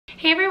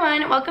Hey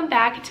everyone, welcome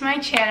back to my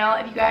channel.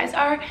 If you guys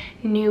are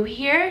new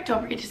here,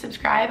 don't forget to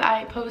subscribe.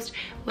 I post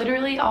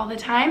literally all the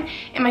time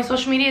and my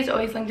social media is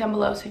always linked down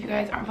below, so if you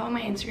guys aren't following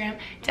my Instagram,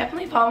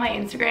 definitely follow my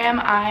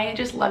Instagram. I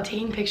just love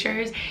taking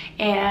pictures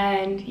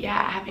and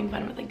yeah, having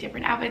fun with like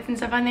different outfits and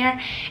stuff on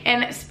there.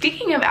 And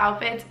speaking of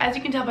outfits, as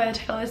you can tell by the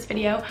title of this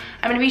video,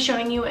 I'm going to be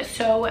showing you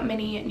so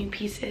many new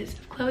pieces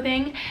of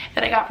clothing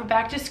that I got for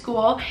back to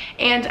school.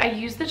 And I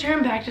use the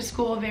term back to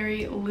school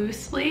very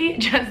loosely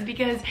just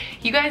because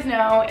you guys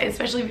know,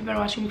 especially if you've been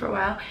watching me for a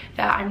while,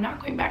 that I'm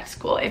not going back to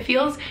school. It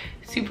feels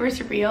super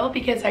surreal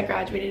because I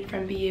graduated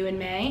from BU in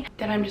May,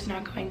 that I'm just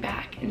not going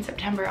back in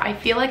September. I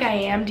feel like I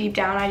am deep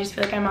down. I just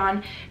feel like I'm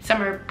on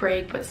summer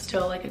break but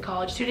still like a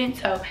college student,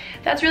 so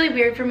that's really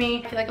weird for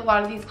me. I feel like a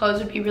lot of these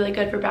clothes would be really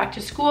good for back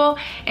to school,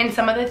 and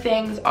some of the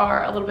things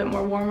are a little bit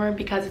more warmer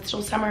because it's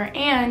still summer,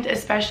 and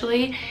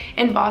especially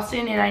in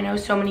Boston, and I know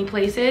so many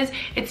places,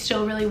 it's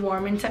still really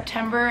warm in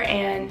September.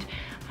 And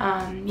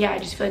yeah, I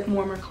just feel like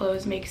warmer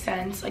clothes make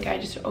sense. Like I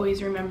just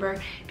always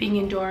remember being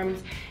in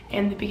dorms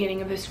in the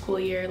beginning of the school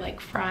year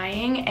like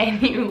frying,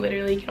 and you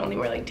literally can only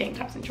wear like tank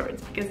tops and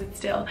shorts because it's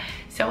still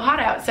so hot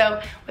out.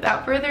 So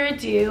without further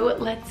ado,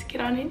 let's get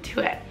on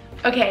into it.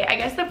 Okay, I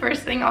guess the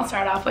first thing I'll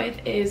start off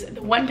with is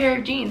the one pair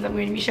of jeans I'm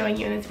going to be showing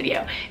you in this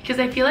video, because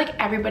I feel like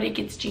everybody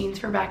gets jeans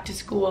for back to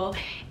school,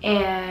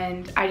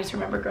 and I just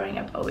remember growing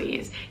up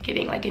always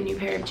getting like a new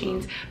pair of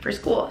jeans for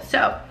school.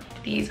 So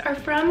these are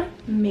from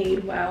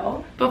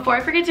Madewell. Before I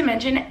forget to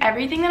mention,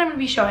 everything that I'm going to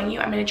be showing you,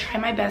 I'm going to try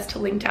my best to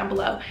link down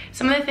below.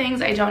 Some of the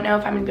things I don't know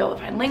if I'm going to be able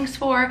to find links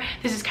for.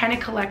 This is kind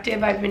of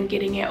collective. I've been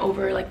getting it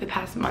over like the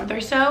past month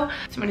or so.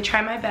 So I'm going to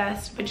try my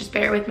best, but just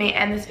bear with me.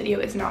 And this video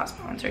is not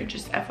sponsored,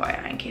 just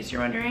FYI in case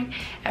you're wondering.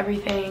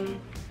 Everything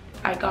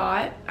I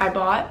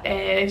bought,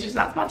 and it's just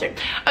not sponsored.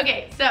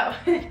 Okay, so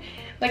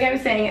like I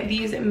was saying,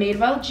 these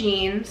Madewell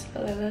jeans,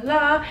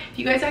 If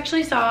you guys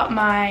actually saw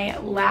my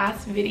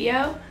last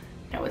video,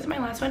 that was my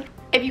last one.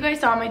 If you guys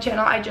saw on my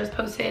channel, I just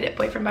posted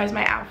boyfriend buys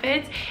my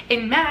outfits,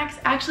 and Max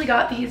actually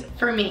got these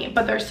for me,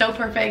 but they're so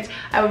perfect.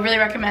 I would really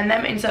recommend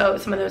them, and so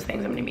some of those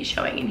things I'm going to be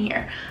showing in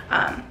here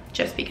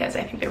just because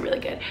I think they're really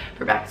good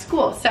for back to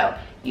school. So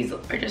these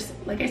are just,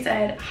 like I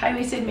said,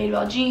 high-waisted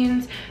Madewell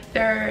jeans.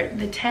 They're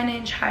the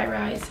 10-inch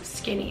high-rise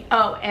skinny.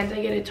 Oh, and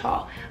I get it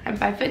tall. I'm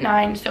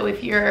 5'9", so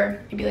if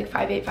you're maybe like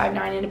 5'8",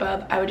 5'9", and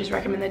above, I would just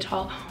recommend the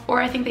tall,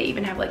 or I think they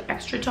even have like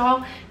extra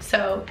tall.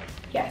 So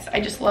yes,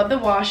 I just love the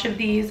wash of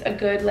these. A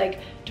good like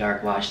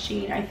dark wash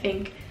jean. I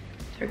think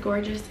they're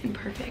gorgeous and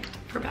perfect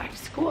for back to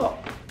school.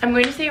 I'm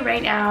going to say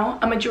right now,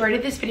 a majority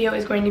of this video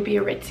is going to be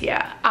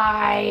aritzia.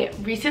 I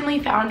recently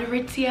found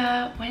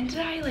aritzia. When did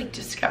I like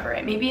discover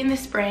it? Maybe in the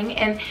spring,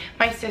 and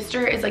my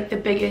sister is like the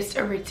biggest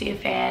aritzia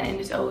fan and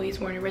has always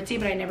worn aritzia,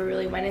 but I never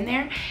really went in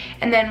there.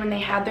 And then when they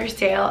had their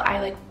sale, I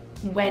like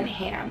went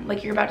ham.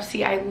 Like you're about to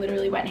see, I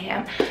literally went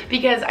ham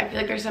because I feel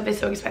like their stuff is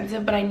so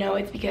expensive, but I know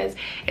it's because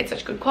it's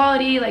such good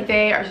quality. Like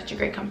they are such a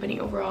great company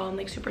overall and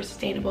like super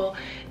sustainable.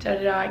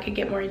 I could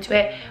get more into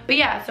it, but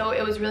yeah, so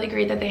it was really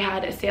great that they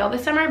had a sale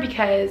this summer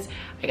because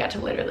I got to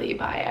literally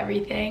buy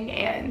everything.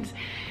 And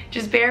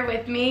just bear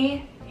with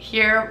me.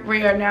 Here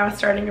we are now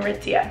starting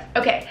aritzia.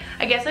 Okay,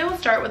 I guess I will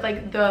start with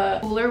like the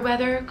cooler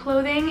weather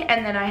clothing,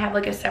 and then I have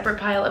like a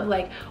separate pile of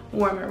like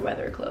warmer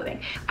weather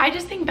clothing. I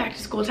just think back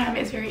to school time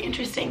is very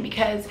interesting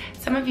because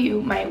some of you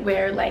might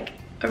wear like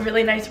a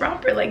really nice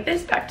romper like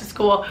this back to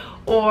school,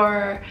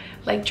 or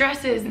like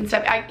dresses and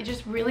stuff. It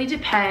just really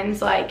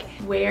depends like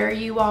where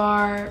you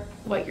are,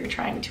 what you're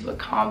trying to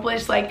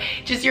accomplish, like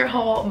just your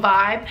whole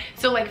vibe.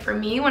 So like for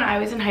me, when I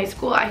was in high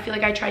school, I feel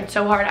like I tried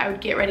so hard. I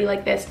would get ready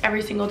like this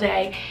every single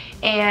day,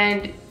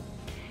 and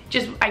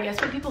just, I guess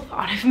what people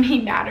thought of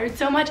me mattered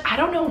so much. I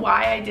don't know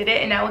why I did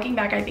it, and now looking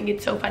back, I think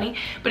it's so funny.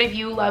 But if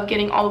you love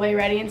getting all the way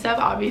ready and stuff,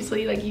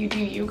 obviously, like you do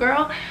you,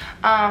 girl.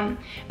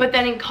 But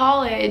then in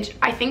college,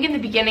 I think in the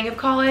beginning of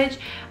college,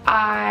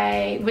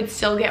 I would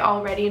still get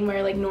all ready and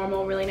wear like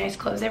normal, really nice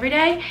clothes every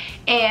day.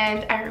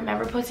 And I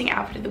remember posting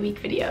outfit of the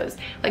week videos,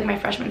 like my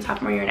freshman,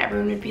 sophomore year, and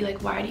everyone would be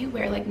like, why do you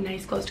wear like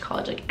nice clothes to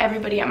college? Like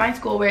everybody at my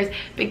school wears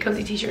big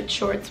cozy t-shirts,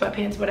 shorts,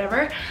 sweatpants,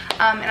 whatever. And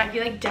I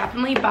feel like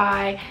definitely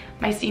by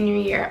my senior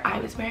year, I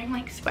was wearing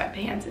like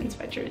sweatpants and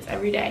sweatshirts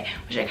every day,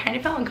 which I kind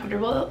of felt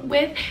uncomfortable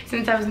with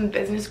since I was in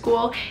business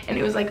school and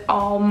it was like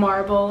all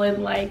marble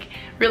and like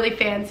really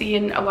fancy,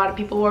 and a lot of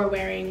people were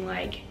wearing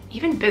like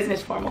even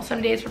business formal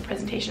some days for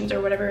presentations or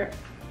whatever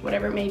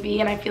it may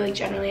be. And I feel like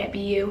generally at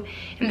BU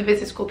in the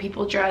business school,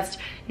 people dressed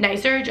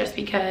nicer just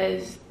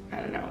because, I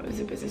don't know, it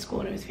was a business school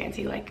and it was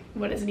fancy. Like,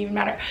 what does it even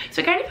matter?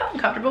 So I kind of felt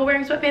uncomfortable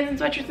wearing sweatpants and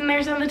sweatshirts in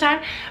there some of the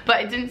time,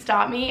 but it didn't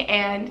stop me.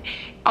 And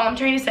all I'm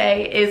trying to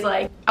say is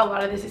like, a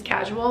lot of this is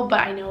casual,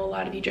 but I know a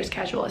lot of you dress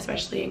casual,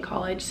 especially in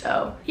college.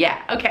 So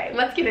yeah, okay,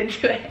 let's get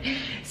into it.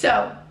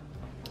 So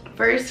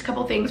first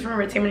couple things from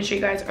aritzia I'm gonna show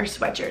you guys are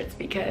sweatshirts,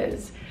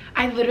 because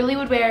I literally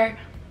would wear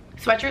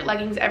sweatshirt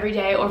leggings every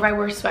day, or if I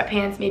wore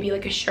sweatpants, maybe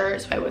like a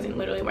shirt, so I wasn't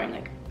literally wearing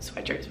like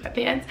sweatshirt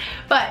sweatpants.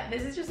 But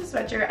this is just a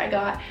sweatshirt I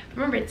got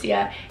from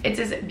aritzia. It's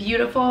this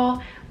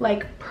beautiful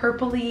like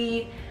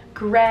purpley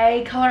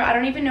gray color. I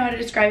don't even know how to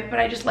describe it, but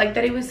I just like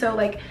that it was so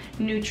like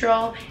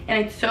neutral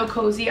and it's so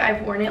cozy.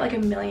 I've worn it like a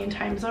million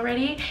times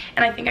already,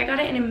 and I think I got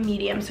it in a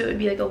medium, so it would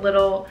be like a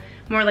little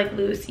more like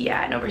loose.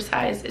 Yeah, and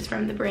oversized. Is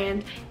from the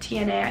brand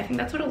TNA. I think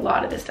that's what a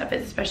lot of this stuff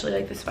is, especially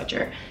like the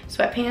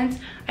sweatpants.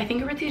 I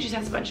think Aritzia just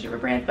has a bunch of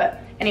different brands,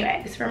 but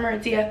anyway, this is from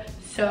Aritzia.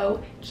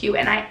 So cute.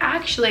 And I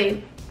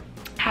actually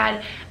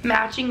had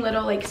matching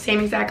little like same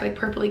exact like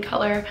purpley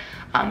color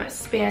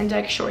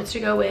spandex shorts to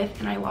go with,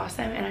 and I lost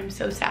them and I'm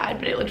so sad,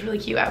 but it looked really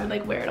cute. I would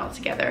like wear it all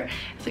together.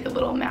 It's like a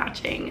little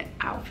matching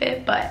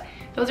outfit, but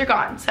those are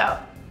gone. So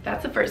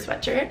that's the first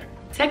sweatshirt.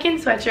 Second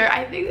sweatshirt,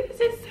 I think this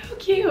is so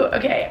cute.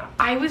 Okay,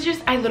 I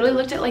literally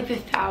looked at like the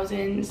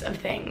thousands of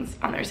things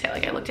on their sale.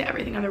 Like I looked at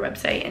everything on their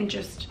website and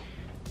just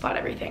bought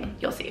everything.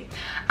 You'll see.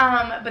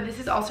 But this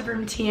is also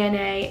from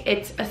TNA.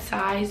 It's a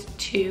size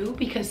 2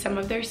 because some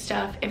of their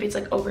stuff, if it's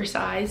like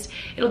oversized,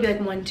 it'll be like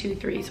 1, 2,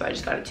 3. So I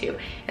just got a 2.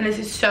 And this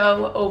is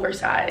so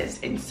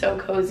oversized and so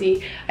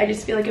cozy. I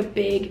just feel like a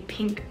big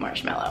pink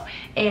marshmallow.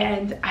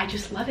 And I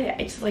just love it.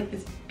 It's like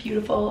this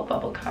beautiful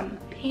bubblegum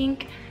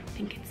pink. I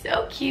think it's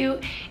so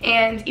cute.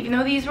 And even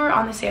though these were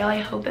on the sale, I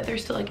hope that they're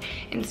still like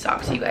in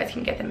stock so you guys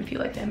can get them if you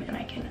like them, and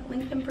I can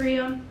link them for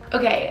you.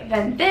 Okay,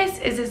 then this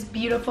is this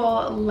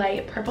beautiful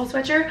light purple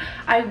sweatshirt.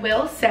 I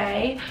will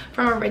say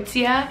from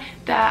Aritzia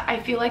that I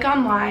feel like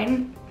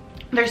online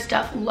their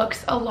stuff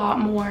looks a lot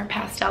more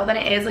pastel than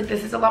it is. Like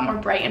this is a lot more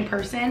bright in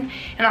person,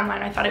 and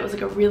online I thought it was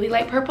like a really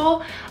light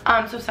purple.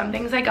 So some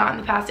things I got in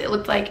the past, it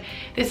looked like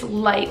this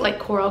light like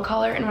coral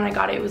color, and when I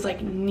got it, it was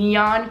like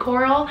neon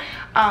coral.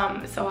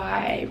 So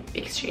I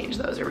exchanged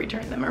those or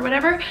returned them or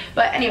whatever.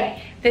 But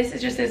anyway, this is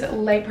just this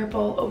light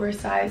purple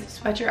oversized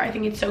sweatshirt. I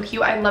think it's so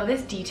cute. I love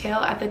this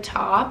detail at the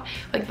top,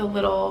 like the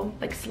little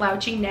like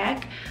slouchy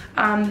neck.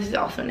 This is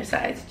also in a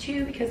size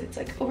 2 because it's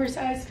like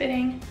oversized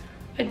fitting.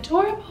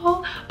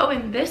 Adorable. Oh,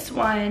 and this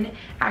one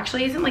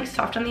actually isn't like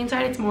soft on the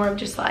inside. It's more of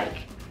just like,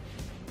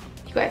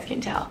 you guys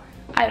can tell,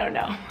 I don't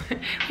know,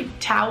 like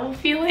towel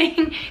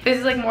feeling. This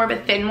is like more of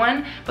a thin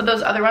one, but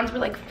those other ones were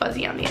like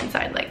fuzzy on the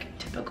inside, like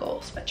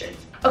typical sweatshirts.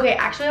 Okay,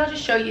 actually I'll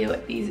just show you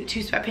these 2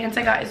 sweatpants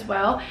I got as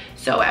well.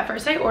 So at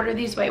first I ordered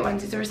these white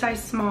ones. These are a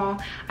size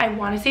small. I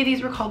want to say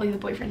these were called like the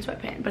boyfriend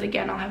sweatpant, but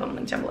again, I'll have them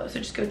linked down below, so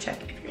just go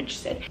check if you're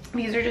interested.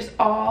 These are just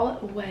all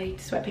white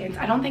sweatpants.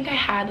 I don't think I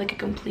had like a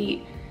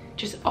complete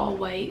just all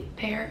white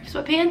pair of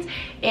sweatpants,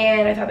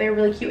 and I thought they were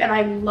really cute, and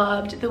I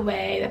loved the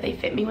way that they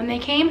fit me when they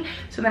came.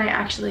 So then I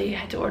actually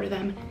had to order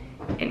them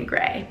in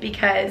gray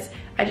because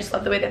I just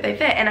love the way that they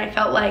fit. And I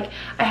felt like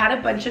I had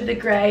a bunch of the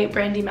gray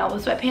Brandy Melba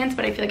sweatpants,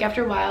 but I feel like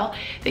after a while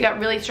they got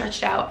really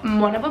stretched out.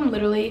 One of them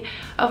literally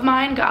of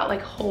mine got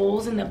like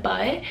holes in the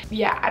butt.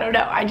 Yeah, I don't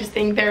know, I just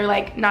think they're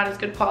like not as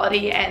good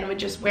quality and would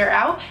just wear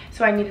out.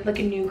 So I needed like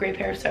a new gray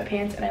pair of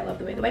sweatpants, and I love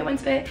the way the white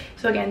ones fit.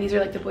 So again, these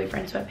are like the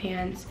boyfriend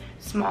sweatpants,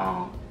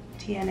 small,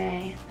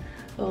 TNA.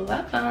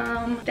 Love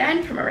them.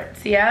 Then from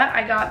Aritzia,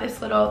 I got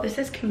this little, this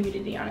says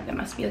Community on it. That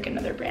must be like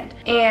another brand.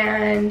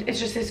 And it's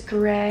just this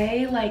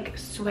gray, like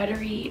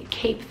sweatery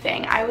cape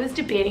thing. I was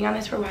debating on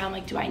this for a while. I'm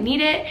like, do I need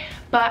it?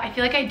 But I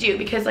feel like I do,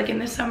 because like in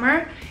the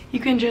summer,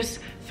 you can just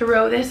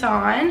throw this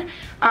on.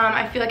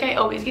 I feel like I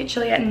always get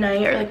chilly at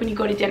night, or like when you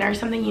go to dinner or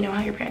something, you know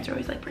how your parents are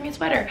always like, bring a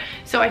sweater.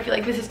 So I feel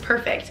like this is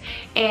perfect.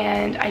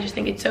 And I just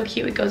think it's so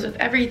cute. It goes with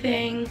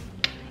everything.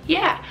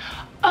 Yeah.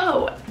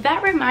 Oh,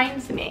 that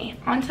reminds me,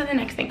 on to the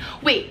next thing.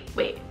 Wait,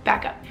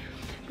 back up.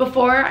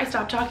 Before I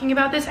stop talking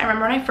about this, I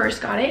remember when I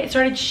first got it, it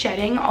started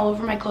shedding all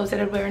over my clothes that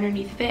I'd wear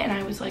underneath of it, and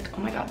I was like,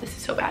 oh my god, this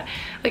is so bad.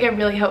 Like, I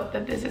really hope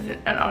that this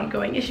isn't an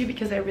ongoing issue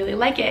because I really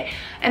like it.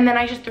 And then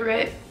I just threw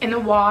it in the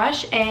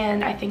wash,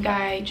 and I think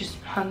I just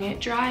hung it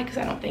dry because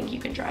I don't think you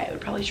can dry it. It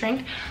would probably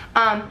shrink.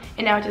 And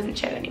now it doesn't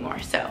shed anymore.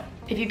 So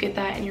if you get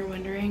that and you're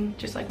wondering,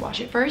 just like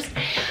wash it first.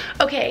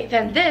 Okay,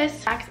 then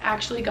this Max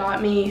actually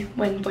got me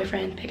when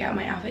boyfriend pick out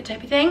my outfit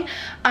type of thing.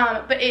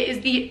 But it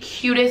is the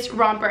cutest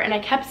romper, and I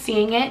kept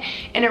seeing it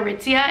in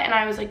Aritzia, and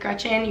I was like,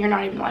 Gretchen, you're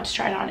not even allowed to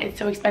try it on. It's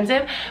so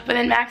expensive. But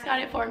then Max got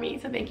it for me,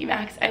 so thank you,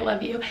 Max. I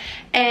love you.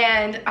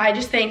 And I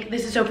just think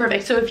this is so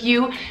perfect. So if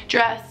you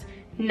dress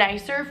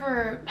nicer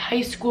for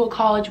high school,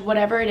 college,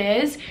 whatever it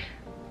is,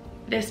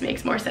 this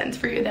makes more sense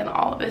for you than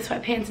all of the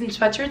sweatpants and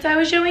sweatshirts I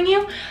was showing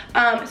you.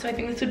 So I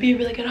think this would be a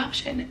really good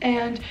option,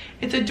 and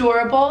it's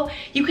adorable.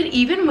 You could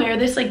even wear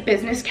this like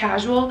business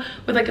casual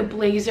with like a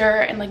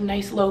blazer and like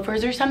nice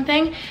loafers or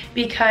something,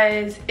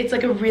 because it's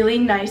like a really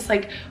nice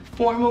like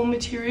formal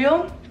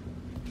material.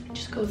 It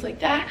just goes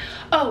like that.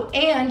 Oh,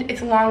 and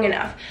it's long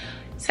enough.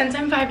 Since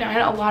I'm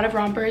 5'9", a lot of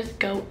rompers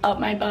go up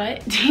my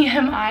butt,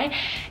 TMI,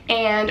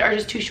 and are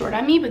just too short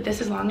on me, but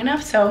this is long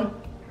enough, so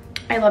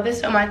I love this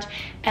so much,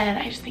 and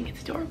I just think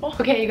it's adorable.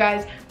 Okay, you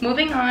guys,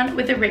 moving on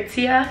with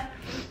Aritzia,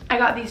 I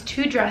got these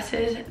 2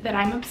 dresses that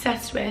I'm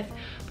obsessed with,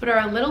 but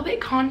are a little bit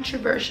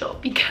controversial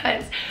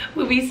because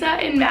Louisa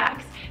and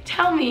Max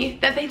tell me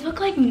that they look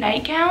like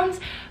nightgowns,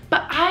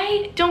 but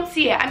I don't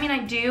see it. I mean, I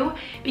do,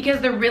 because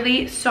they're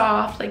really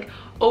soft, like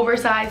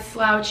oversized,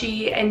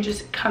 slouchy, and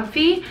just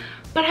comfy,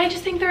 but I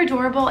just think they're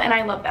adorable and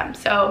I love them.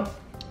 So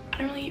I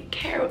don't really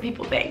care what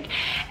people think.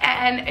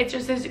 And it's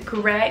just this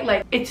gray,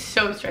 like, it's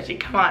so stretchy,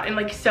 come on, and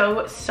like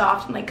so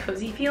soft and like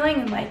cozy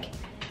feeling, and like,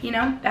 you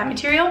know, that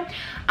material.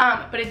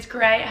 But it's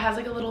gray, it has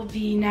like a little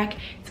V-neck.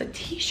 It's a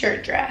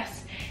t-shirt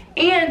dress.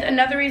 And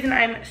another reason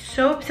I'm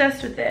so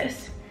obsessed with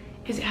this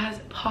is it has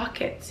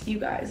pockets, you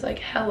guys, like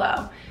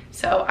hello.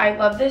 So I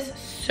love this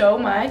so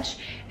much,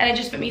 and it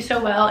just fit me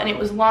so well, and it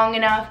was long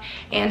enough,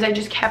 and I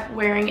just kept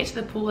wearing it to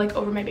the pool like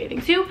over my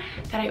bathing suit,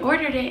 that I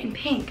ordered it in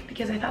pink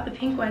because I thought the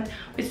pink one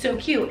was so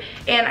cute.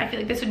 And I feel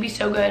like this would be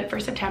so good for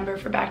September,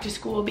 for back to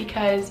school,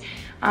 because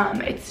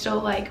it's still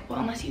like, well,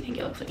 unless you think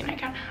it looks like a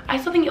nightgown, I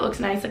still think it looks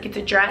nice, like it's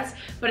a dress,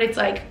 but it's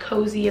like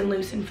cozy and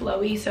loose and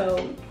flowy,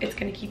 so it's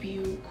gonna keep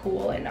you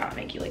cool and not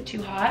make you like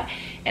too hot.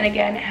 And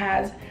again, it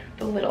has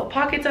the little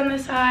pockets on the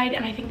side,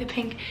 and I think the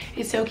pink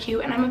is so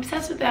cute, and I'm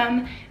obsessed with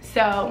them.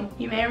 So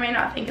you may or may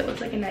not think it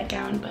looks like a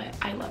nightgown, but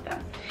I love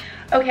them.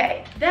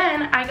 Okay,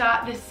 then I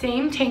got the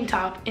same tank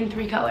top in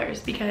 3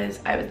 colors because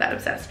I was that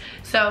obsessed.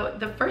 So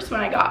the first one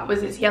I got was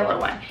this yellow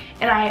one,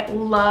 and I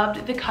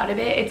loved the cut of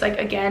it. It's like,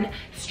 again,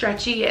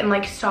 stretchy and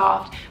like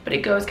soft, but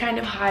it goes kind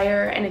of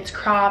higher and it's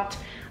cropped,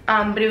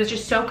 but it was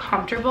just so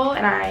comfortable,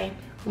 and I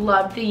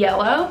loved the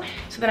yellow.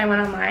 So then I went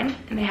online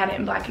and they had it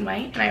in black and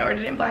white, and I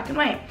ordered it in black and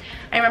white.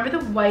 I remember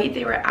the white,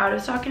 they were out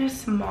of stock in a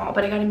small,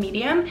 but I got a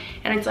medium,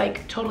 and it's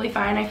like totally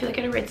fine. I feel like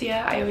at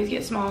aritzia I always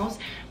get smalls,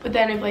 but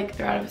then if like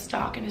they're out of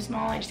stock in a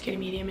small, I just get a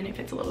medium, and it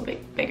fits a little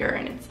bit bigger,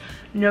 and it's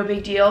no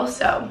big deal.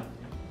 So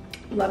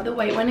love the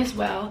white one as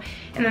well.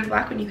 And then the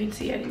black one, you can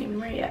see I didn't even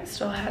wear it yet,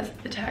 still has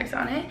the tags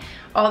on it.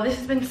 All this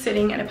has been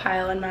sitting in a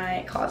pile in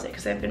my closet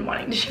because I've been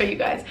wanting to show you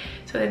guys.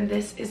 So then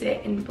this is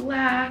it in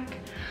black.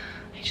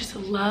 I just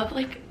love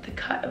like the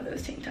cut of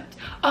those tank tops.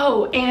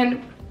 Oh,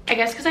 and I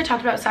guess because I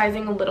talked about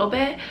sizing a little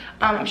bit,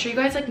 I'm sure you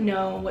guys like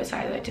know what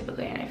size I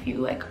typically am if you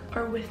like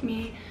are with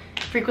me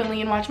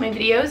frequently and watch my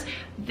videos.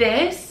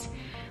 This,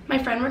 my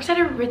friend works at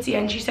aritzia,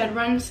 and she said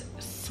runs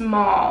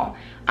small,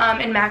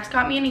 and Max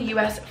got me in a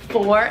US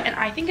 4, and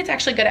I think it's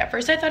actually good. At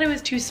first I thought it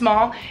was too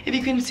small. If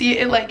you can see,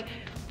 it like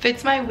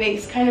fits my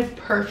waist kind of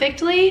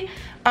perfectly.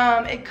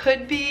 It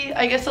could be,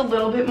 I guess, a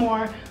little bit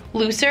more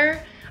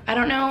looser. I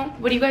don't know.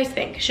 What do you guys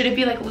think? Should it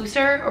be like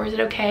looser, or is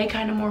it okay,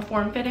 kind of more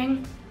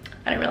form-fitting?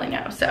 I don't really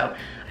know, so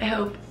I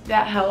hope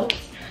that helps.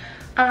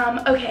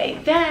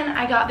 Okay, then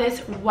I got this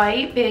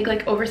white big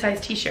like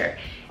oversized t-shirt,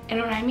 and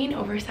when I mean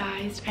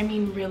oversized, I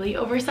mean really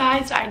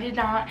oversized. I did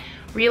not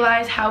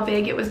realize how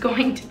big it was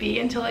going to be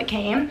until it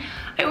came.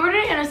 I ordered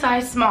it in a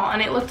size small,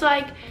 and it looked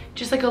like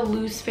just like a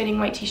loose fitting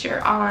white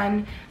t-shirt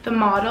on the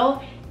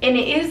model, and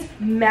it is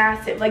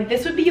massive. Like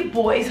this would be a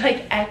boy's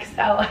like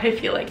XL, I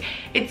feel like.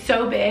 It's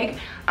so big,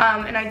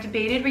 and I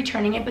debated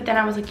returning it, but then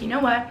I was like, you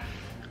know what?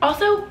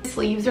 Also, the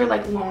sleeves are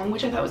like long,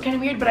 which I thought was kind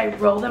of weird, but I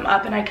roll them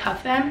up and I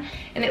cuff them,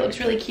 and it looks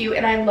really cute,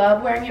 and I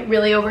love wearing it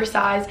really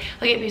oversized.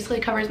 Like it basically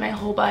covers my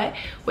whole butt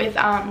with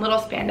little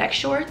spandex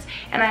shorts,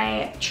 and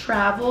I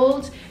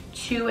traveled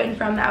to and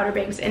from the Outer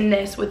Banks in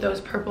this with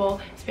those purple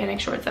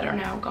spandex shorts that are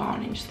now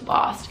gone and just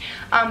lost.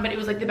 But it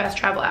was like the best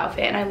travel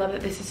outfit, and I love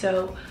that this is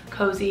so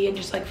cozy and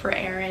just like for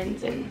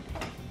errands. And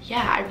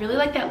yeah, I really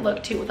like that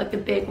look too, with like the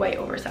big white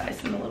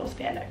oversized and the little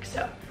spandex.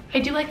 So I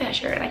do like that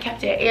shirt, and I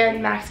kept it,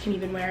 and Max can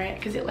even wear it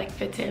because it like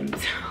fits him,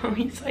 so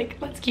he's like,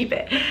 let's keep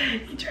it.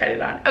 He tried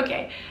it on.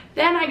 Okay,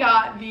 then I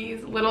got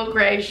these little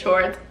gray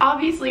shorts.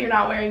 Obviously you're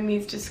not wearing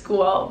these to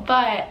school,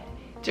 but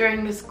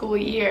during the school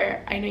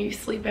year, I know you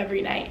sleep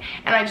every night,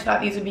 and I just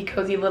thought these would be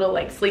cozy little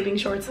like sleeping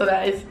shorts, so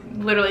that is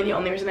literally the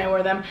only reason I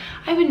wore them.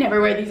 I would never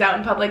wear these out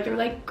in public. They're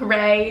like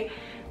gray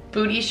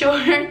booty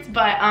shorts,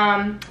 but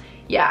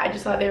yeah, I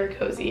just thought they were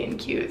cozy and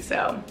cute,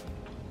 so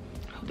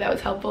hope that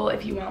was helpful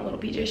if you want little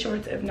PJ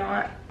shorts. If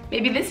not,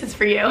 maybe this is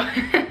for you.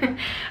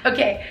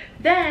 Okay,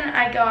 then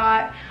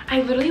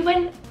I literally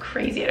went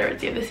crazy at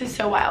Aritzia. This is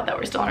so wild that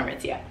we're still on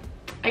Aritzia.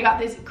 I got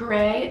this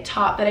gray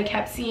top that I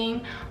kept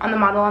seeing on the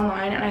model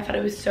online, and I thought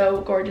it was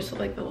so gorgeous with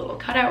like the little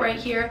cutout right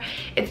here.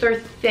 It's their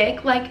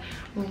thick like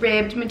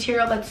ribbed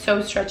material that's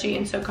so stretchy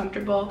and so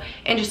comfortable,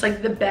 and just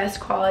like the best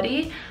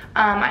quality.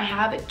 I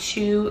have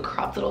 2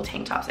 cropped little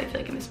tank tops, I feel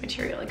like, in this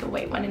material, like a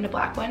white one and a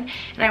black one,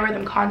 and I wear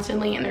them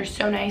constantly, and they're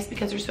so nice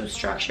because they're so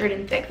structured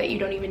and thick that you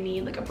don't even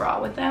need like a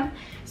bra with them.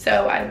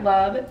 So I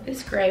love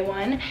this gray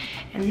one.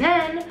 And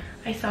then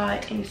I saw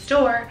it in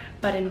store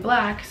but in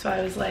black, so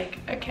I was like,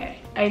 okay,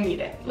 I need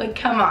it. Like,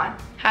 come on,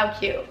 how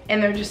cute.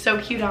 And they're just so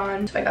cute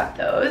on, so I got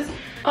those.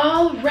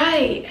 All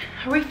right,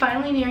 are we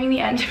finally nearing the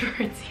end of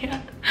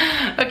Aritzia?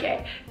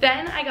 Okay,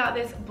 then I got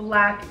this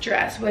black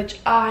dress, which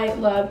I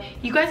love.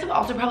 You guys have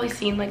also probably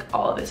seen like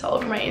all of this all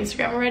over my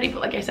Instagram already,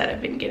 but like I said,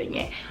 I've been getting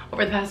it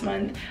over the past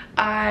month.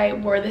 I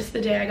wore this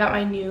the day I got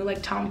my new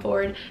like Tom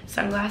Ford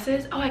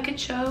sunglasses. Oh, I could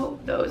show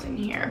those in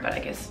here, but I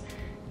guess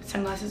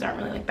sunglasses aren't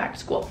really like back to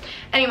school.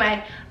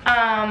 Anyway,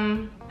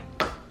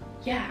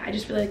 yeah, I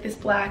just really like this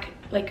black,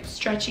 like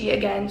stretchy,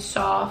 again,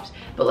 soft,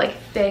 but like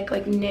thick,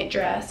 like knit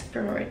dress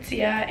from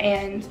Aritzia,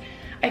 and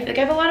I feel like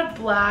I have a lot of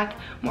black,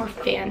 more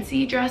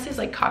fancy dresses,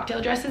 like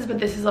cocktail dresses, but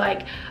this is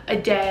like a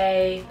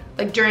day,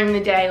 like during the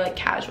day, like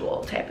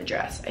casual type of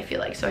dress, I feel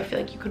like. So I feel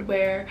like you could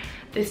wear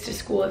this to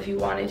school if you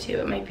wanted to.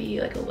 It might be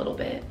like a little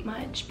bit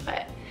much,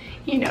 but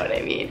you know what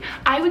I mean.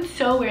 I would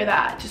so wear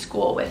that to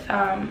school with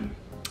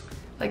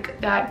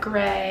like that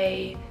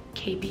gray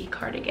capey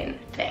cardigan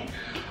thing.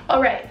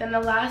 All right, then the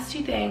last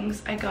two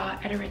things I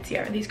got at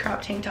Aritzia are these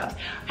crop tank tops.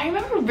 I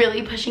remember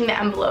really pushing the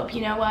envelope,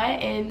 you know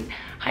what? In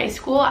high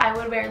school, I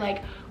would wear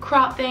like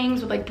crop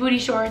things with like booty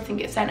shorts and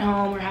get sent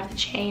home or have to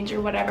change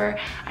or whatever.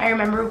 I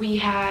remember we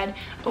had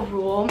a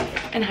rule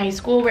in high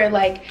school where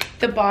like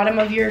the bottom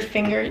of your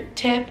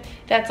fingertip,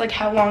 that's like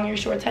how long your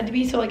shorts had to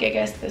be. So like I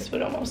guess this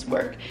would almost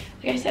work.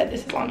 Like I said,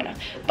 this is long enough.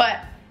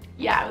 But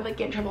yeah, I would like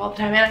get in trouble all the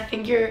time. And I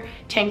think your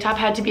tank top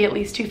had to be at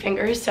least 2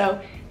 fingers.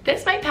 So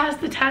this might pass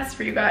the test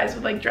for you guys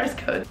with like dress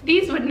codes.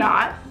 These would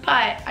not,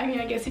 but I mean,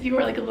 I guess if you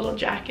wore like a little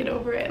jacket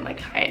over it and like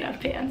high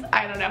enough pants,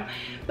 I don't know.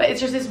 But it's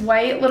just this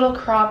white little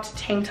cropped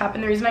tank top.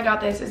 And the reason I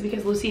got this is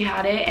because Lucy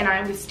had it and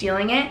I was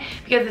stealing it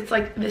because it's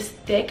like this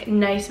thick,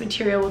 nice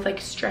material with like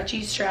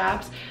stretchy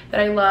straps that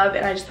I love,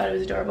 and I just thought it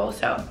was adorable.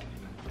 So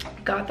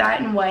got that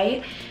in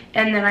white,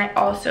 and then I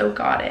also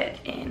got it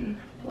in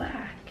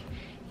black.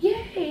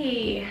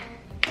 Yay!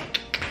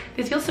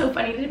 This feels so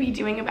funny to be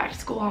doing a back to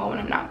school haul when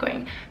I'm not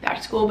going back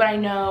to school, but I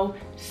know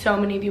so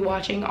many of you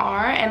watching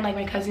are, and like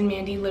my cousin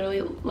Mandy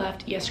literally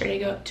left yesterday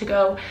to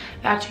go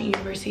back to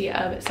University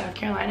of South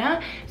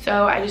Carolina.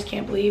 So I just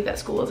can't believe that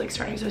school is like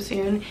starting so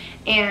soon.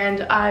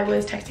 And I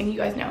was texting, you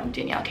guys know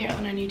Danielle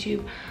Carolyn on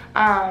YouTube,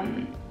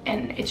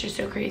 and it's just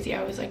so crazy.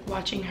 I was like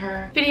watching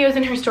her videos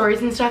and her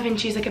stories and stuff, and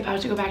she's like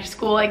about to go back to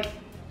school. Like,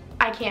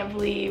 I can't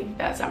believe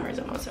that summer is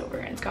almost over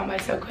and it's gone by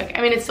so quick.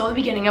 I mean, it's still the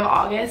beginning of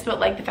August, but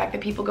like the fact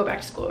that people go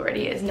back to school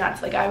already is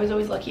nuts. Like I was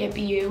always lucky at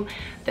BU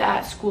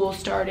that school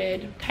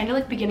started kind of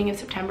like beginning of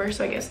September,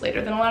 so I guess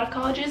later than a lot of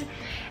colleges.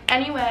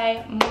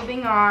 Anyway,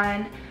 moving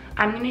on,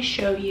 I'm gonna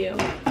show you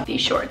these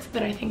shorts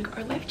that I think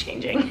are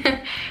life-changing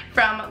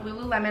from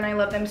Lululemon. I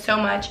love them so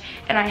much,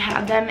 and I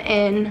have them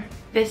in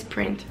this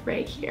print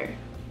right here.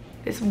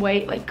 This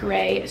white like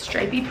gray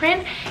stripy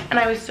print, and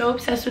I was so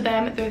obsessed with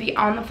them. They're the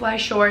on the fly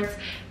shorts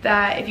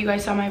that if you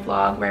guys saw my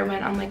vlog where I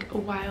went on like a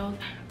wild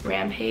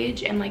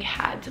rampage and like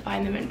had to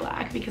find them in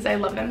black because I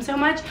love them so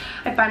much.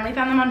 I finally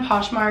found them on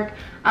Poshmark,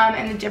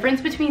 and the difference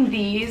between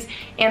these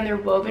and their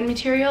woven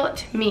material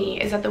to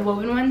me is that the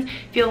woven ones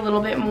feel a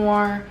little bit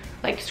more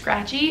like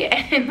scratchy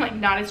and like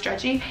not as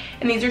stretchy,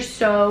 and these are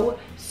so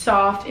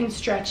soft and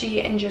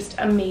stretchy and just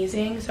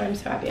amazing. So I'm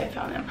so happy I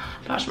found them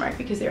on Poshmark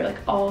because they're like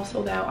all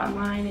sold out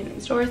online and in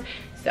stores.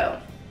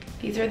 So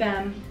these are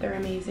them. They're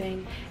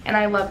amazing and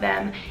I love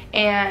them.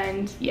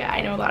 And yeah, I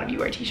know a lot of you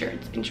wear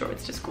t-shirts and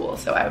shorts to school,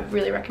 so I would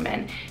really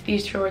recommend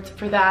these shorts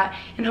for that.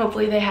 And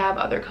hopefully they have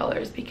other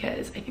colors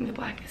because I think the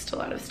black is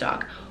still out of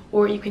stock,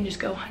 or you can just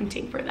go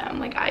hunting for them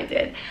like I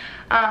did.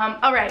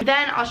 All right,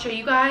 then I'll show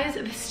you guys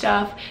the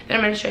stuff that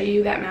I'm gonna show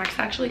you that Max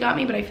actually got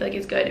me, but I feel like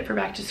it's good for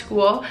back to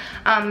school.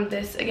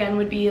 This again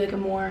would be like a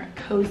more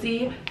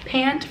cozy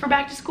pant for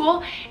back to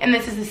school, and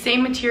this is the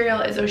same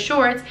material as those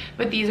shorts,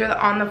 but these are the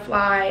on the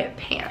fly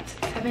pants,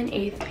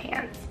 7/8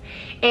 pants.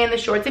 And the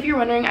shorts, if you're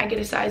wondering, I get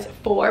a size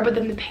 4, but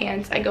then the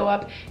pants I go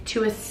up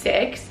to a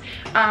 6.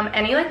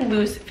 Any like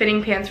loose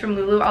fitting pants from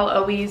Lulu, I'll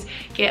always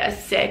get a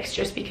 6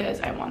 just because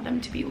I want them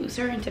to be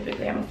looser, and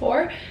typically I'm a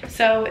 4.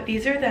 So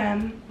these are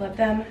them. Love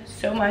them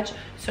so much.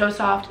 So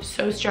soft,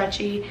 so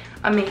stretchy,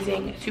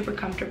 amazing, super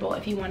comfortable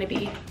if you want to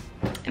be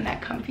in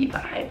that comfy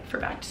vibe for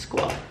back to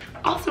school.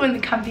 Also in the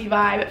comfy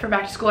vibe for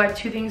back to school, I have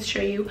 2 things to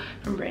show you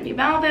from Brandy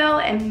Melville,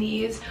 and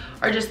these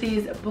are just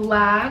these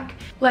black,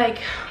 like,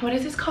 what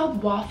is this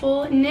called?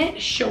 Waffle knit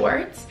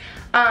shorts,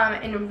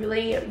 and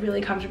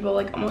really comfortable,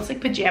 like almost like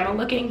pajama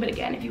looking, but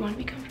again, if you want to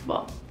be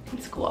comfortable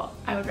in school,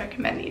 I would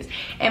recommend these.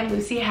 And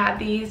Lucy had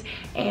these,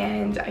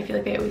 and I feel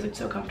like they always look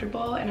so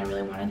comfortable, and I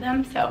really wanted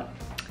them, so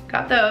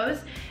got those.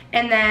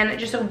 And then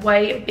just a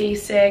white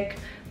basic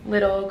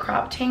little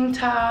crop tank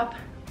top,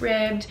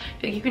 ribbed.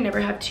 I feel like you can never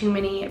have too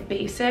many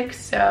basics,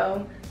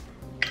 so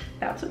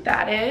that's what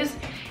that is.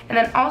 And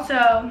then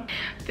also,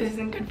 this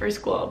isn't good for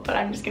school, but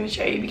I'm just gonna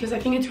show you because I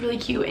think it's really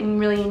cute and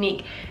really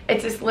unique.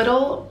 It's this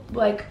little,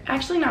 like,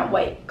 actually not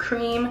white,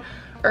 cream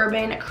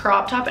urban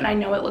crop top, and I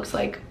know it looks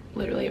like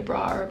literally a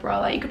bra or a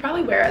bralette. You could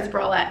probably wear it as a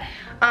bralette,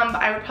 but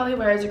I would probably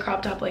wear it as a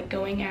crop top like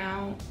going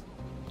out.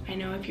 I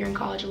know if you're in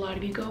college, a lot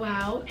of you go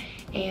out,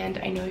 and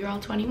I know you're all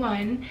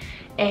 21,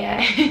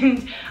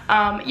 and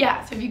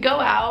yeah, so if you go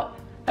out,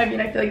 I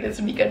mean, I feel like this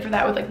would be good for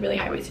that with like really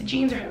high-waisted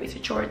jeans or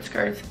high-waisted shorts,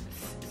 skirts,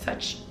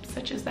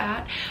 such as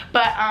that.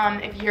 But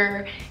if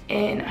you're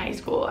in high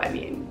school, I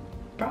mean,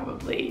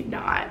 probably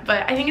not.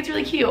 But I think it's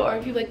really cute, or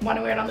if you like want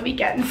to wear it on the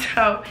weekend.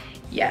 So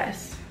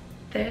yes,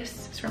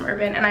 this is from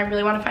Urban, and I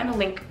really want to find the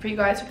link for you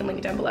guys, so I can link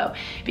it down below,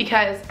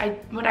 because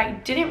what I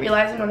didn't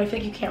realize, and what I feel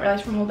like you can't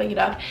realize from holding it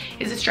up,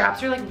 is the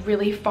straps are like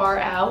really far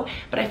out,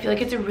 but I feel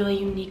like it's a really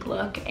unique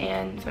look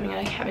and something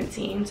I haven't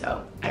seen,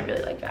 so I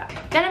really like that.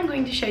 Then I'm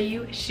going to show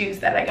you shoes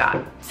that I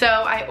got. So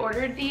I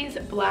ordered these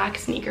black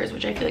sneakers,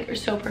 which I feel like are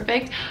so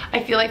perfect.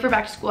 I feel like for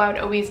back to school I would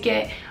always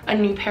get a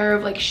new pair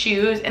of like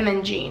shoes and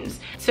then jeans.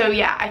 So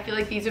yeah, I feel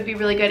like these would be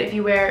really good if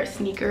you wear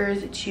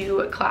sneakers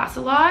to class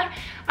a lot.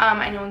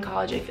 I know in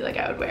college I feel like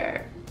I would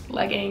wear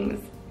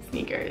leggings,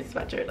 sneakers,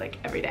 sweatshirt like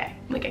every day,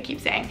 like I keep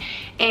saying.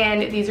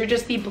 And these are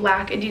just the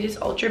black Adidas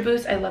Ultra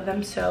Boost. I love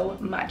them so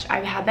much.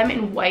 I've had them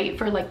in white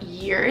for like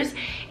years,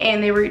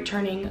 and they were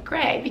turning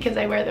gray because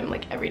I wear them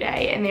like every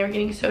day, and they were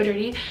getting so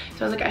dirty.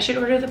 So I was like, I should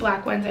order the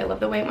black ones. I love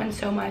the white ones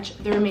so much.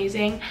 They're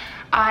amazing.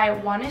 I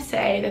want to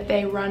say that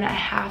they run a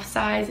half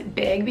size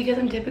big because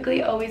I'm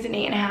typically always an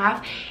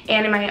 8.5,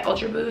 and in my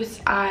Ultra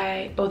Boost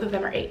both of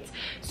them are 8s,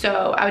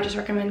 so I would just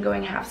recommend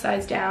going half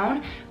size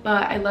down.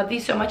 But I love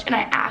these so much, and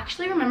I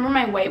actually remember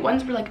my white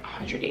ones were like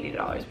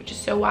 $180, which is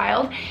so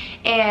wild,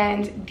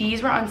 and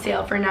these were on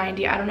sale for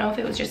 $90. I don't know if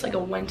it was just like a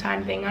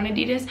one-time thing on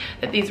Adidas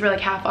that these were like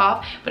half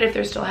off, but if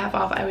they're still half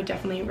off, I would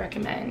definitely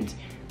recommend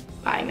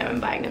buying them and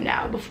buying them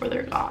now before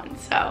they're gone.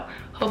 So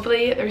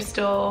hopefully they're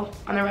still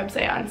on their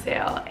website on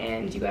sale,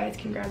 and you guys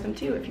can grab them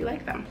too if you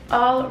like them.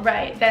 All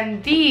right,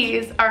 then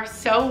these are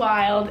so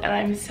wild and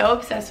I'm so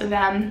obsessed with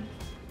them.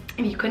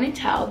 If you couldn't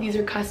tell, these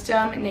are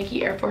custom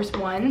Nike Air Force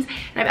Ones,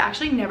 and I've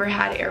actually never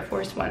had Air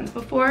Force Ones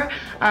before,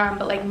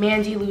 but like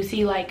Mandy,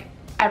 Lucy, like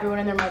everyone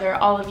and their mother,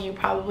 all of you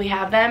probably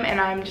have them, and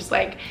I'm just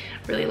like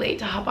really late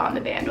to hop on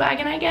the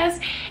bandwagon, I guess.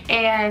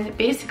 And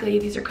basically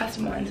these are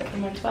custom ones at the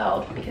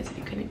 112, because if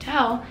you couldn't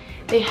tell,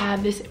 they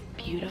have this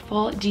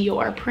beautiful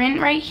Dior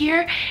print right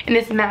here, and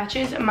this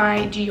matches my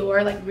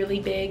Dior like really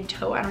big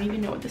toe. I don't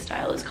even know what the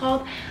style is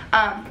called.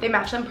 They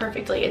match them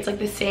perfectly. It's like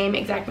the same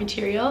exact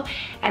material.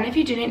 And if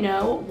you didn't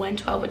know,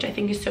 112, which I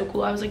think is so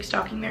cool, I was like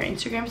stalking their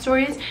Instagram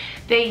stories,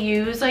 they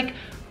use like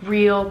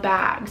real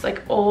bags,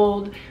 like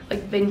old,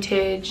 like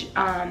vintage,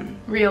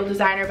 real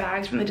designer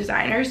bags from the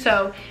designer.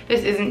 So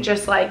this isn't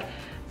just like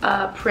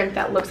a print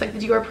that looks like the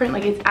Dior print,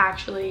 like it's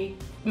actually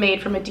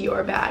made from a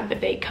Dior bag that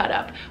they cut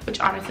up,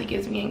 which honestly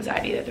gives me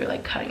anxiety that they're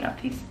like cutting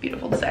up these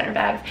beautiful designer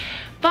bags.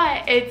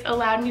 But it's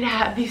allowed me to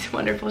have these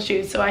wonderful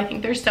shoes, so I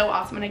think they're so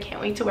awesome, and I can't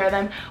wait to wear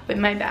them with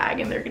my bag,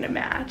 and they're gonna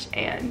match,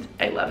 and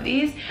I love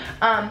these.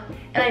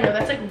 And I know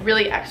that's like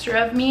really extra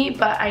of me,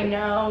 but I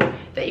know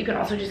that you can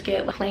also just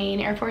get like plain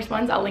Air Force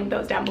Ones. I'll link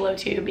those down below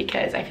too,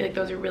 because I feel like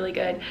those are really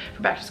good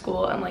for back to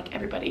school, and like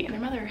everybody and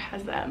their mother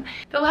has them.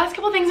 The last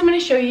couple things I'm gonna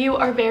show you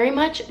are very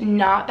much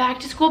not back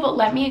to school, but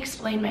let me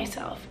explain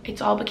myself.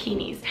 It's all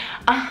bikinis.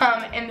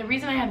 And the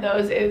reason I have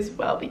those is,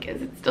 well,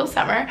 because it's still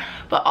summer,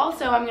 but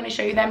also I'm gonna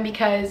show you them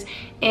because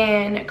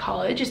in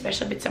college,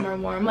 especially if it's somewhere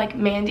warm, like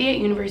Mandy at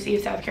University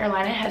of South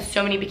Carolina has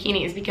so many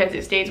bikinis because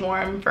it stays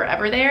warm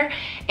forever there,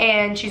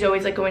 and she's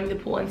always like going to the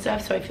pool and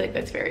stuff, so I feel like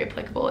that's very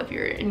applicable if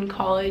you're in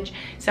college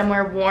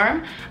somewhere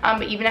warm.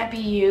 But even at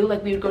BU,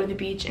 like we would go to the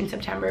beach in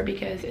September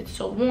because it's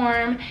so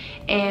warm,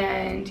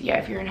 and yeah,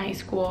 if you're in high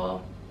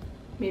school,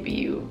 maybe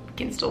you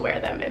can still wear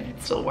them if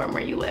it's still warm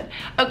where you live.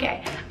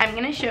 Okay, I'm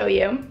gonna show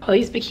you all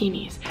these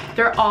bikinis.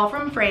 They're all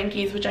from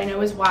Frankie's, which I know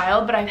is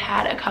wild, but I've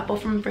had a couple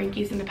from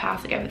Frankie's in the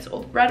past. Like I have this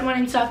old red one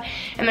and stuff,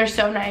 and they're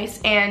so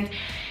nice, and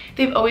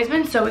they've always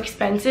been so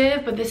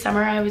expensive, but this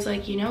summer I was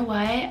like, you know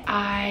what?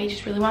 I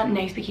just really want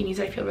nice bikinis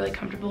that I feel really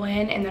comfortable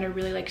in, and that are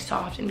really like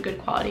soft and good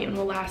quality and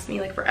will last me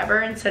like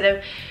forever, instead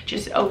of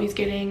just always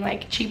getting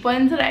like cheap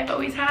ones that I've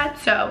always had.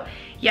 So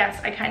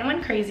yes, I kind of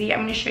went crazy.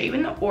 I'm gonna show you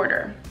in the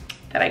order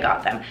that I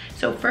got them.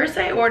 So first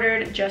I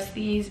ordered just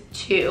these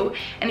two,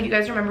 and if you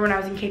guys remember when I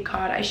was in Cape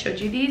Cod, I showed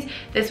you these.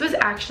 This was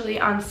actually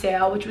on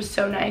sale, which was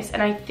so nice,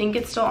 and I think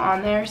it's still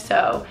on there,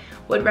 so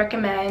would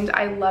recommend.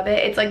 I love it.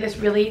 It's like this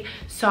really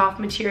soft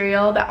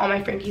material that all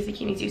my Frankie's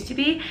bikinis used to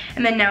be,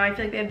 and then now I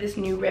feel like they have this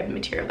new ribbed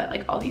material that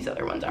like all these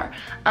other ones are.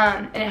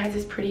 And it has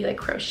this pretty like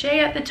crochet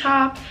at the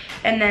top,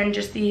 and then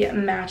just the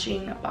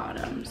matching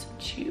bottoms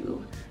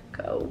to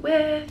go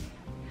with.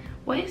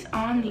 What is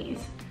on these?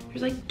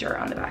 There's like dirt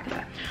on the back of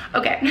that.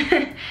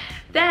 Okay,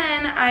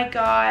 then I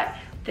got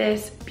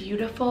this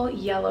beautiful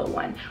yellow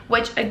one,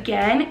 which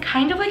again,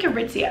 kind of like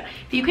aritzia.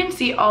 You can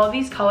see all of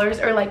these colors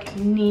are like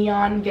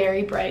neon,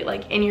 very bright,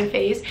 like in your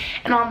face,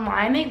 and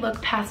online they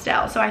look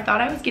pastel. So I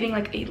thought I was getting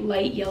like a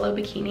light yellow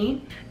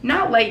bikini.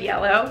 Not light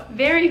yellow,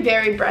 very,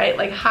 very bright,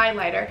 like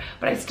highlighter,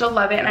 but I still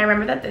love it. And I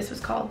remember that this was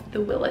called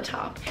the Willa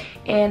top,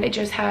 and it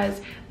just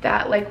has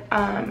that like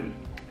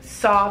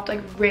soft,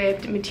 like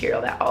ribbed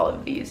material that all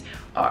of these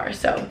are.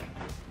 So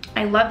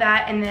I love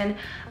that. And then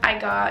I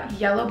got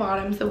yellow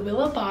bottoms. The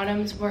Willow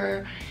bottoms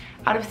were,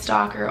 out of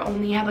stock or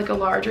only have like a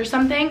large or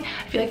something.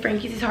 I feel like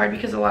Frankie's is hard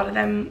because a lot of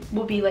them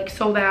will be like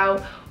sold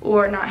out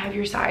or not have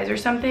your size or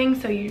something,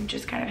 so you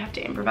just kind of have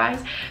to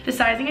improvise. The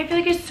sizing I feel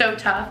like is so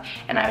tough,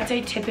 and I would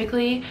say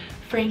typically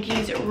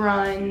Frankie's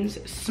runs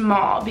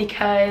small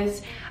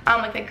because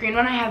like that green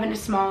one I have in a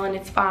small and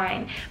it's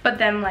fine, but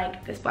then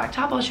like this black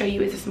top I'll show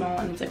you is a small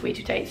and it's like way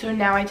too tight. So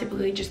now I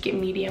typically just get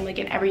medium like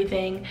in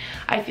everything.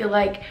 I feel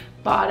like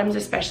bottoms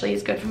especially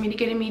is good for me to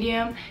get a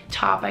medium.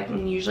 Top I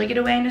can usually get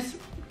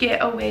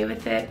away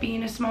with it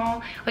being a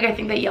small. Like I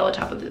think that yellow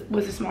top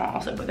was a small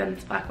also, but then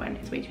this black one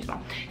is way too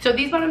small. So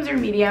these bottoms are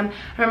medium.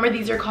 I remember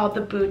these are called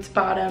the boots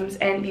bottoms,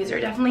 and these are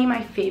definitely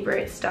my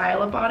favorite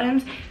style of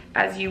bottoms,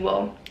 as you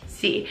will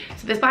see.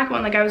 So this black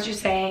one, like I was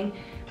just saying,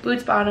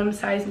 boots bottoms,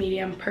 size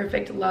medium,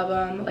 perfect, love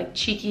them. Like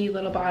cheeky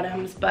little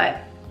bottoms,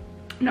 but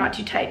not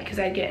too tight because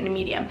I'd get in a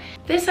medium.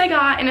 This I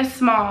got in a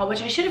small,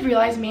 which I should have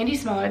realized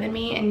Mandy's smaller than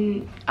me,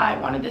 and I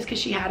wanted this because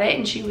she had it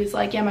and she was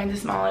like, yeah, mine's a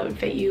small, it would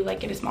fit you, like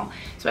get a small.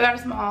 So I got a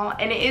small,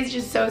 and it is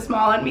just so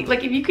small on me.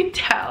 Like if you could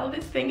tell,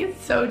 this thing is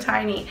so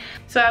tiny.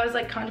 So I was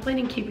like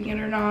contemplating keeping it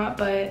or not,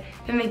 but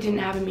then they didn't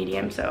have a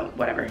medium, so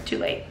whatever, too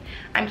late.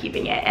 I'm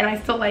keeping it, and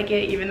I still like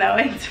it even though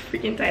it's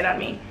freaking tight on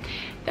me.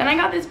 Then I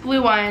got this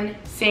blue one,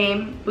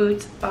 same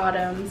boots,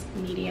 bottoms,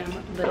 medium,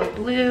 little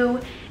blue,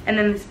 and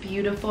then this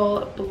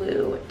beautiful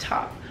blue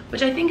top,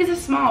 which I think is a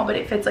small, but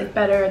it fits like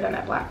better than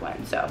that black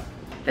one. So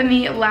then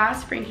the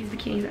last Frankie's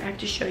bikinis I have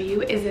to show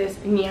you is this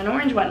neon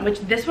orange one, which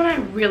this one I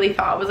really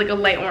thought was like a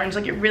light orange.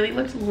 Like it really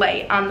looked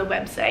light on the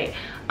website,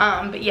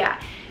 but yeah,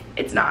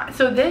 it's not.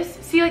 So this,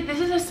 see, like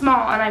this is a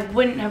small, and I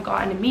wouldn't have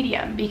gotten a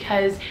medium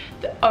because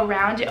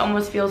around it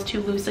almost feels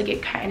too loose, like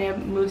it kind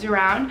of moves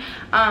around.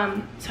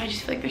 So I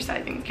just feel like their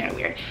sizing is kind of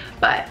weird,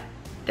 but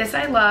this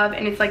I love,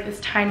 and it's like this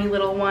tiny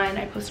little one.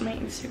 I posted my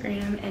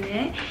Instagram in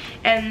it.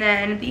 And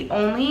then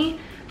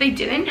they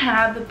didn't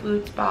have the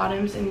boots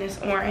bottoms in this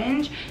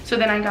orange, so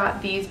then I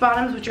got these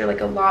bottoms, which are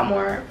like a lot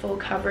more full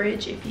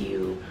coverage. If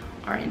you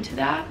are into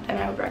that, then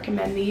I would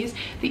recommend these.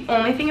 The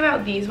only thing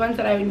about these ones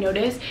that I would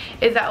notice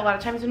is that a lot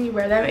of times when you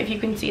wear them, if you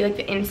can see like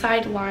the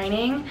inside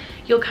lining,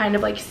 you'll kind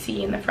of like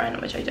see in the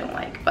front, which I don't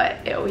like, but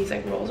it always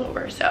like rolls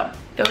over. So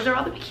those are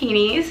all the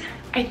bikinis.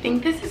 I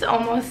think this is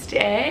almost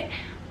it,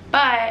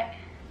 but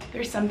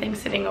there's something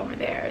sitting over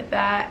there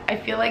that I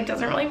feel like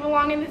doesn't really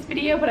belong in this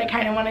video, but I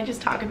kind of want to just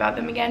talk about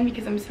them again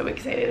because I'm so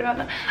excited about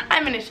them.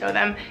 I'm going to show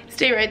them.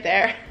 Stay right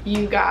there.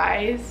 You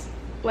guys,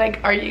 like,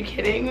 are you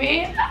kidding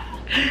me?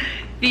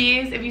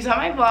 These, if you saw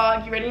my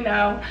vlog, you already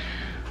know,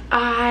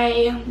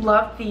 I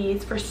loved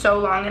these for so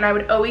long, and I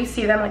would always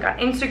see them like on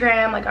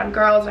Instagram, like on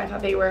girls, and I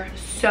thought they were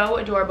so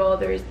adorable.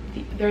 There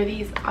are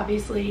these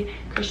obviously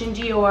Christian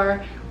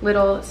Dior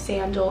little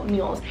sandal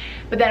mules,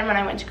 but then when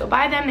I went to go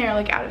buy them, they were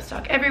like out of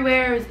stock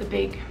everywhere. It was the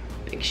big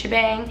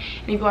shebang, and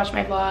if you watch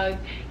my vlog,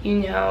 you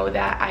know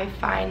that I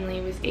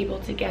finally was able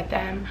to get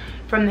them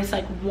from this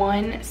like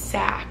one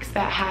Saks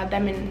that had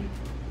them in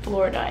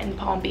Florida in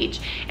Palm Beach,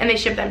 and they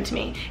shipped them to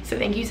me. So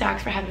thank you, Saks,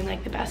 for having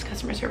like the best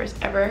customer service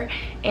ever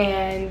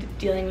and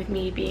dealing with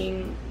me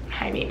being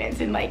high maintenance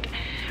and like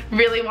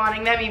really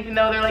wanting them even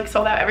though they're like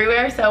sold out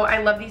everywhere. So I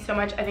love these so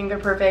much. I think they're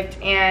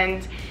perfect,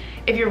 and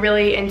if you're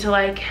really into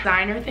like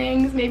designer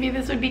things, maybe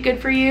this would be good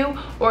for you,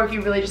 or if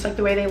you really just like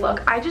the way they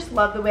look. I just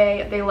love the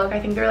way they look. I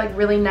think they're like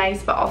really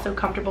nice but also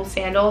comfortable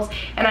sandals,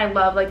 and I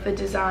love like the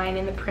design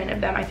and the print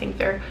of them. I think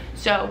they're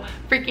so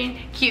freaking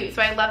cute.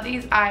 So I love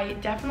these. I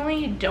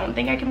definitely don't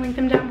think I can link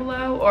them down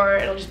below, or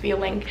it'll just be a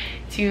link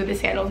to the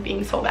sandals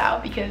being sold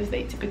out because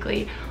they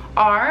typically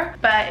are.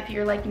 But if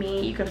you're like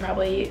me, you can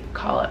probably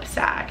call up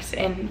Saks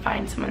and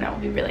find someone that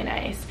will be really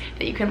nice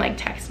that you can like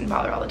text and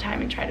bother all the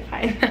time and try to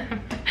find them.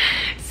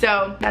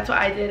 So that's what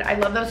I did. I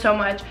love those so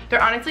much.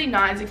 They're honestly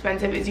not as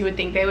expensive as you would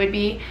think they would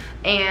be,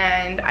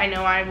 and I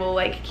know I will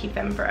like keep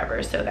them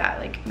forever, so that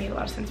like made a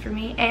lot of sense for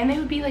me. And they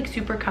would be like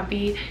super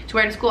comfy to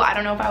wear to school. I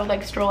don't know if I would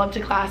like stroll up to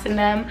class in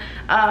them,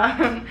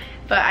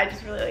 but I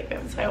just really like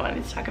them, so I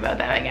wanted to talk about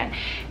them again.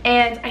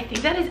 And I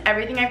think that is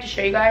everything I have to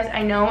show you guys.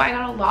 I know I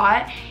got a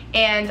lot,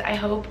 and I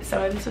hope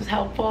some of this was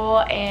helpful.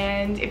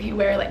 And if you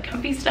wear like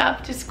comfy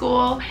stuff to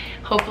school,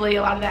 hopefully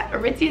a lot of that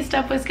Aritzia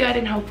stuff was good,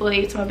 and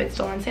hopefully some of it's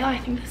still on sale. I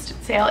think this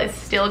sale is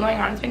still going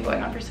on. It's been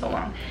going on for so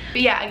long.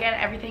 But yeah, again,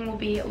 everything will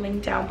be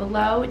linked down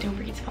below. Don't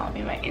forget to follow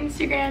me on my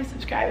Instagram,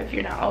 subscribe if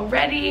you're not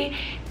already,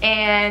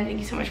 and thank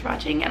you so much for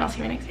watching, and I'll see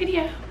you in my next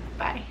video.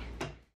 Bye.